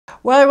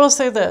Well, I will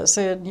say this,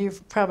 and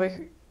you've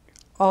probably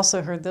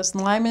also heard this,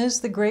 Lyme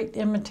is the great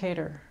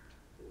imitator.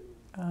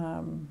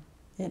 Um,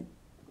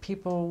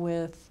 People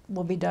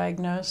will be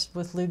diagnosed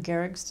with Lou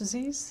Gehrig's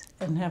disease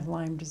and have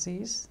Lyme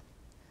disease,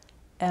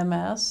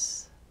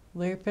 MS,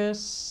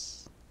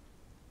 lupus.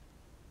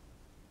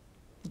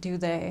 Do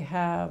they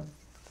have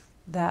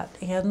that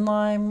and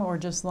Lyme, or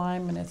just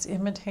Lyme and it's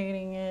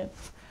imitating it?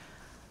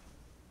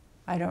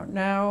 I don't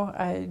know.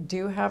 I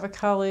do have a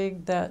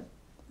colleague that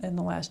in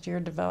the last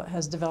year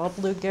has developed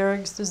Lou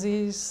Gehrig's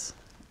disease,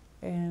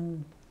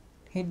 and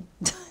he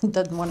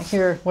doesn't want to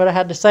hear what I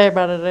had to say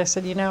about it. I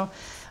said,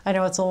 I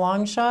know it's a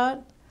long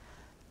shot,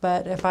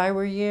 but if I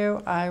were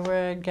you, I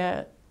would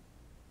get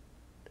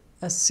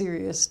a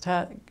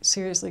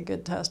seriously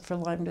good test for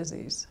Lyme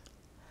disease.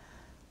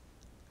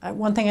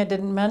 One thing I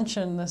didn't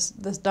mention, this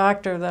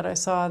doctor that I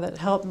saw that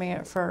helped me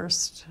at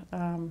first,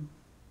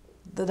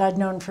 that I'd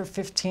known for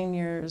 15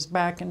 years,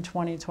 back in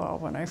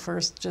 2012 when I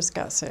first just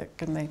got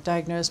sick and they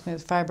diagnosed me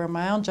with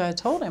fibromyalgia, I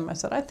told him, I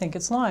said, I think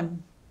it's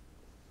Lyme.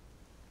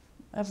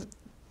 I have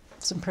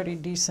some pretty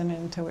decent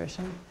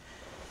intuition.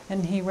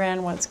 And he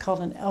ran what's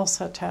called an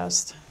ELSA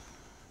test.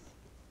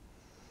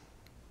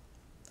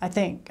 I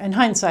think, in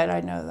hindsight, I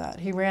know that.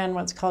 He ran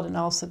what's called an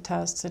ELSA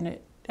test, and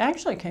it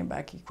actually came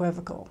back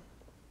equivocal.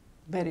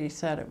 But he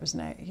said it was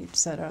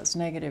it's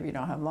negative, you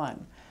don't have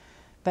Lyme.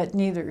 But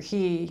neither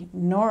he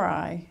nor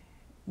I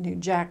knew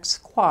jack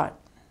squat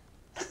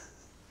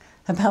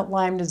about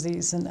Lyme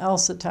disease and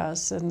ELSA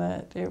tests, and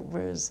that it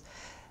was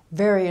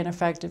very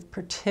ineffective,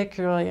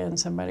 particularly in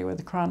somebody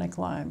with chronic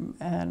Lyme.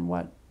 And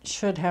what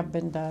should have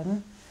been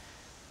done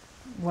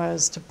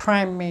was to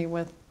prime me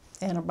with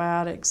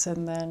antibiotics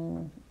and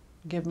then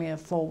give me a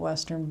full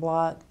Western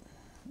blot.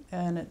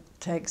 And it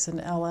takes an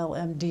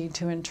LLMD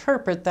to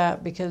interpret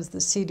that, because the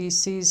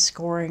CDC's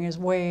scoring is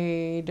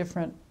way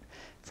different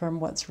from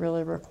what's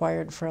really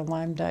required for a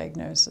Lyme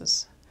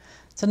diagnosis.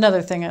 It's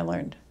another thing I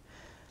learned.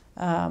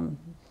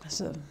 What's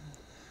the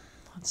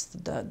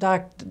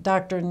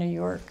doctor in New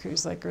York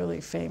who's like really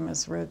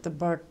famous, wrote the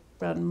book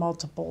on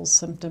multiple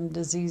symptom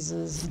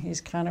diseases, and he's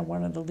kind of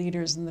one of the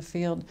leaders in the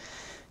field.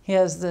 He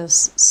has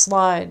this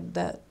slide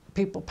that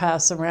people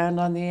pass around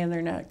on the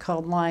internet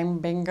called Lyme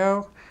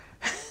Bingo.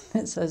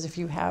 It says if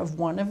you have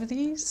one of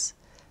these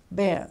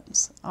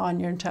bands on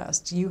your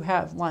test, you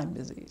have Lyme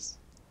disease.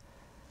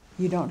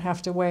 You don't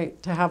have to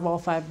wait to have all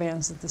 5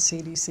 bands that the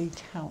CDC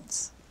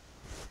counts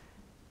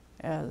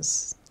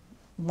as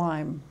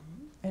Lyme.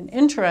 And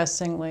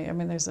interestingly, I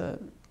mean, there's a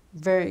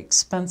very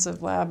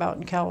expensive lab out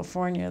in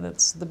California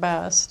that's the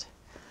best.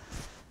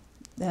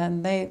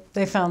 And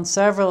they found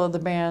several of the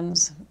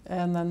bands.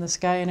 And then this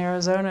guy in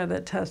Arizona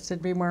that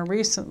tested me more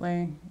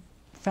recently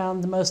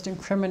found the most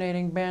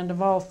incriminating band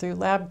of all through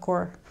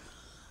LabCorp.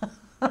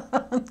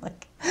 I'm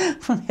like,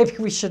 well, maybe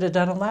we should have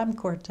done a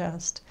LabCorp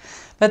test.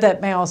 But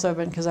that may also have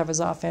been because I was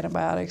off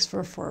antibiotics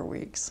for 4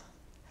 weeks.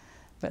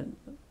 But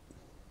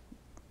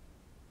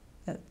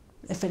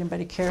if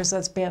anybody cares,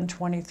 that's band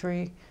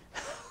 23.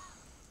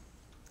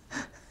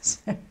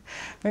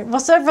 Well,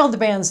 several of the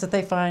bands that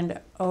they find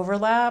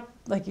overlap,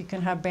 like you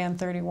can have band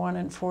 31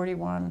 and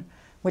 41,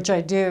 which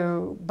I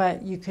do,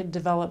 but you could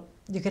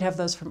have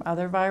those from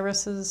other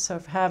viruses, so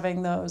if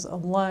having those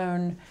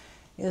alone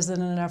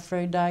isn't enough for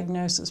a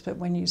diagnosis, but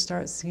when you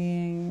start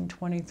seeing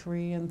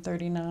 23 and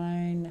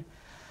 39,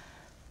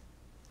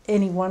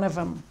 any one of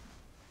them,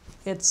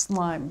 it's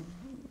Lyme.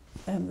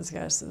 And this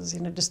guy says,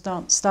 just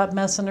don't stop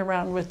messing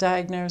around with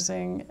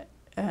diagnosing.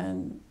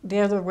 And the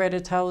other way to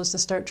tell is to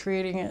start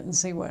treating it and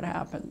see what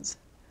happens.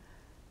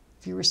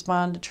 If you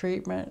respond to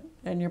treatment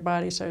and your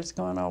body starts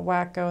going all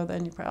wacko,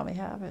 then you probably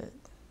have it.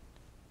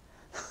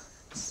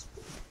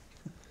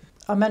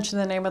 I'll mention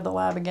the name of the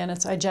lab again.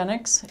 It's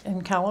IGeneX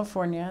in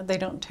California. They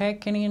don't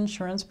take any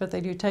insurance, but they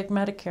do take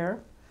Medicare.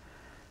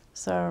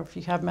 So if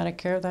you have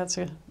Medicare, that's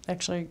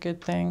actually a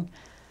good thing.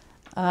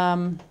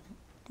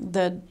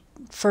 The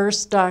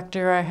first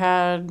doctor I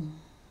had,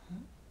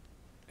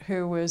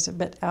 who was a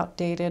bit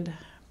outdated,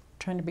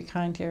 trying to be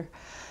kind here,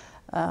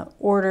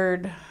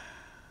 ordered,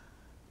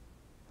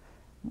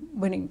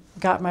 when he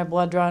got my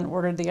blood drawn,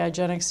 ordered the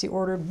IGeneX, he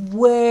ordered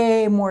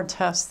way more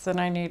tests than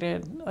I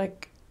needed,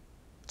 like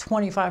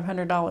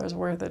 $2,500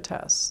 worth of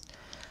tests.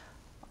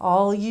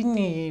 All you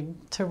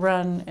need to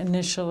run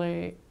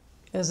initially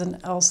is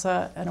an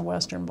ELSA and a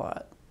Western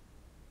blot.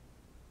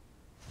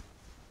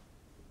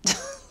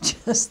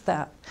 Just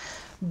that.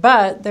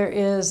 But there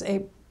is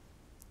if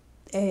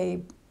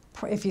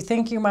you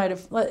think you might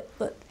have,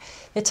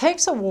 it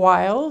takes a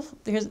while.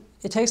 It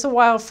takes a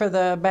while for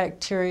the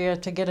bacteria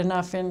to get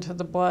enough into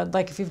the blood.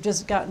 Like if you've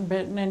just gotten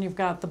bitten and you've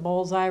got the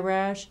bullseye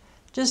rash,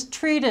 just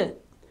treat it.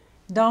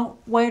 Don't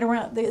wait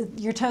around.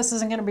 Your test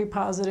isn't going to be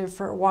positive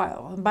for a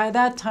while. And by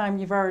that time,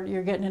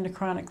 you're getting into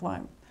chronic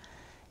Lyme.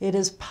 It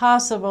is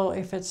possible,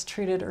 if it's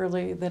treated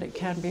early, that it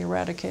can be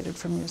eradicated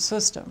from your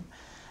system.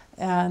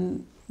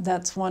 And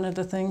that's one of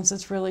the things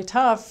that's really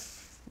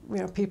tough.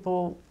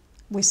 People,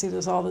 we see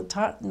this all the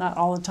time, not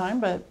all the time,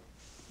 but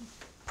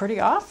pretty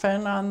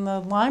often on the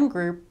Lyme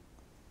group.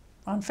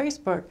 on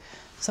Facebook.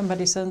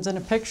 Somebody sends in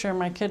a picture,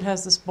 my kid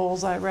has this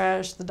bullseye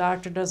rash, the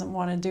doctor doesn't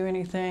want to do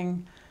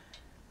anything.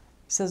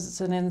 He says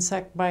it's an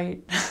insect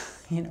bite.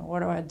 You know, what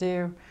do I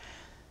do?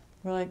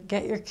 We're like,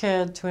 get your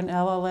kid to an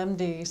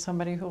LLMD,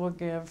 somebody who will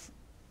give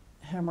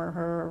him or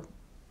her,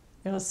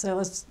 you know, say,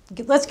 let's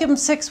give him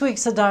 6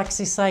 weeks of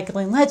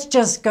doxycycline. Let's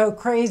just go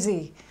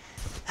crazy.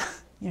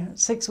 You know,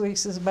 6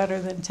 weeks is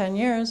better than 10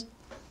 years.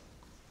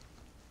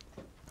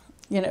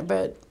 You know,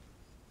 but,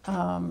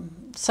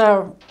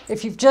 so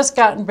if you've just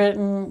gotten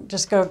bitten,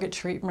 just go get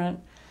treatment.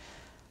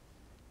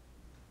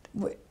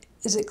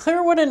 Is it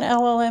clear what an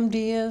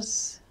LLMD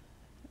is?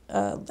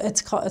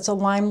 It's a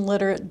Lyme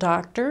literate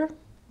doctor.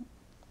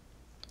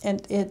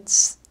 And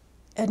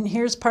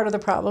here's part of the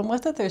problem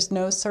with it. There's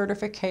no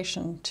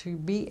certification to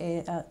be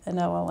an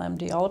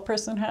LLMD. All a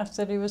person has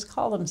to do is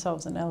call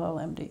themselves an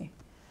LLMD.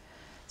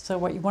 So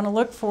what you want to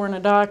look for in a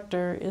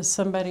doctor is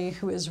somebody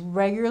who is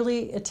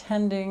regularly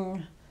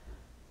attending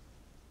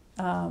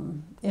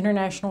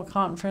international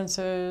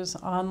conferences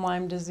on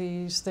Lyme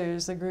disease.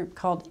 There's a group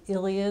called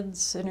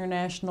ILLIADS,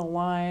 International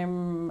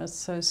Lyme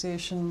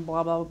Association,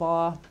 blah, blah,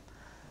 blah.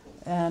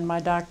 And my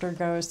doctor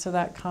goes to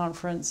that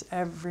conference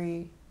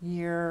every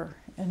year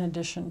in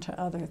addition to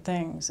other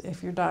things.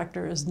 If your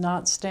doctor is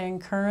not staying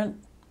current,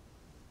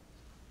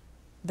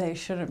 they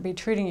shouldn't be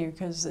treating you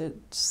because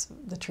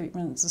the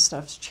treatments, the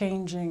stuff's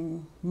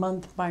changing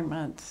month by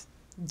month,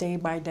 day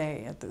by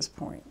day at this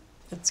point.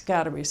 It's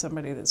got to be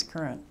somebody that's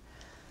current.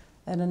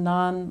 And a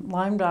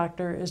non-Lyme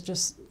doctor is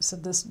just, so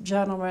this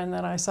gentleman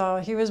that I saw,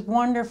 he was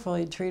wonderful.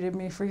 He treated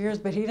me for years,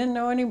 but he didn't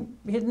know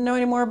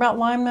any more about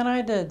Lyme than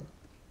I did.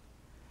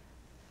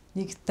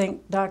 You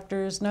think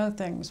doctors know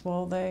things.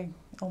 Well, they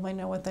only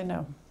know what they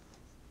know.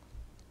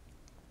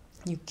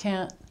 You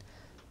can't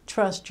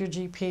trust your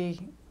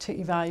GP to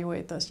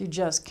evaluate this. You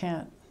just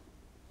can't.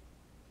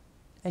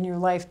 And your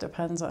life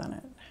depends on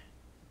it.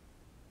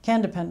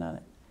 Can depend on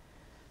it.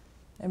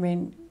 I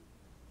mean,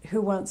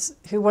 who wants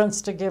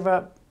to give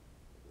up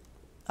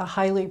a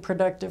highly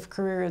productive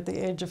career at the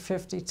age of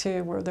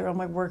 52 where they're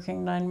only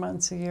working 9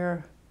 months a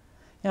year?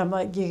 You know, I'm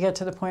like, you get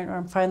to the point where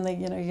I'm finally,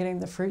 you know, getting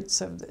the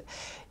fruits of the,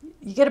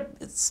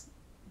 it's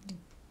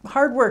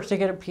hard work to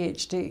get a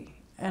PhD,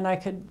 and I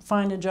could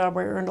find a job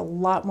where I earned a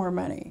lot more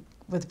money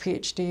with a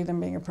PhD than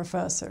being a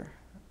professor.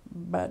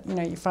 But, you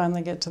know, you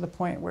finally get to the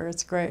point where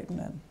it's great, and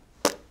then,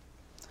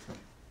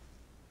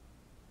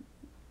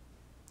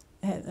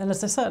 and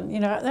as I said, you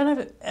know,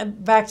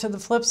 then back to the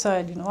flip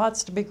side, you know,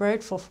 lots to be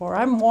grateful for.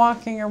 I'm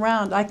walking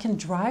around. I can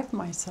drive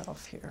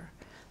myself here.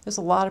 There's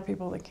a lot of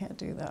people that can't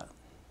do that.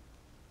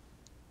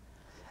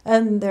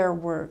 And there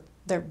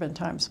have been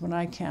times when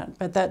I can't,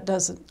 but that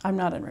doesn't, I'm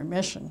not in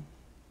remission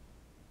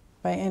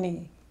by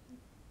any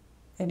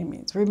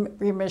means.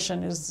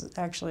 Remission is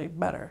actually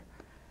better,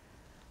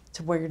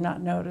 to where you're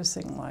not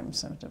noticing Lyme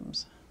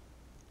symptoms.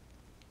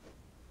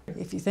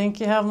 If you think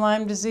you have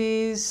Lyme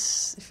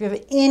disease, if you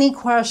have any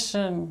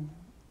question,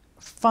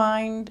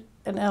 find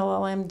an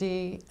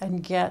LLMD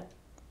and get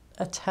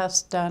a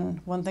test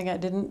done. One thing I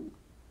didn't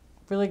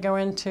really go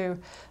into,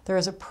 there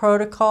is a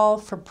protocol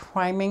for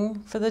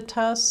priming for the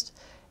test.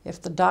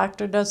 If the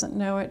doctor doesn't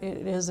know it,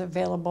 it is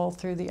available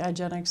through the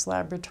IGeneX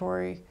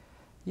laboratory.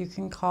 You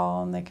can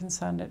call and they can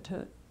send it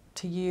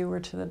to you or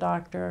to the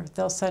doctor.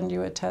 They'll send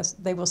you a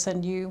test. They will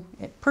send you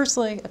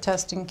personally a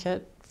testing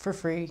kit for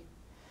free.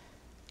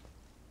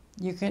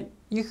 You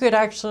could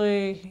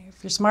actually,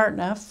 if you're smart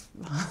enough,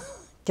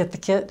 get the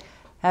kit,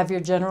 have your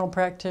general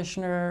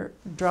practitioner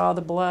draw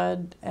the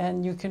blood,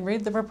 and you can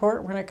read the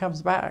report when it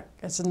comes back.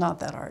 It's not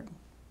that hard.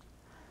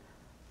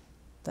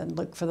 Then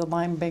look for the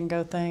Lyme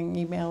bingo thing,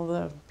 email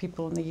the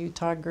people in the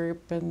Utah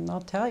group, and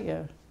I'll tell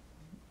you.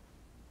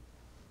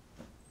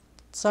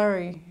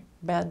 Sorry,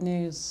 bad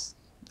news,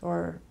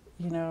 or,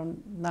 you know,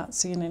 not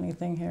seeing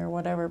anything here,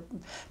 whatever.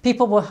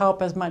 People will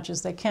help as much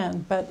as they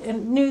can, but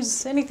in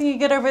news, anything you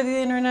get over the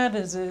internet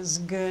is as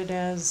good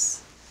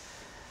as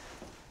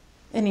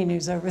any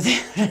news over the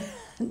internet.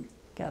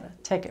 Gotta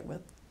take it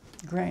with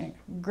grain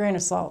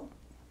of salt.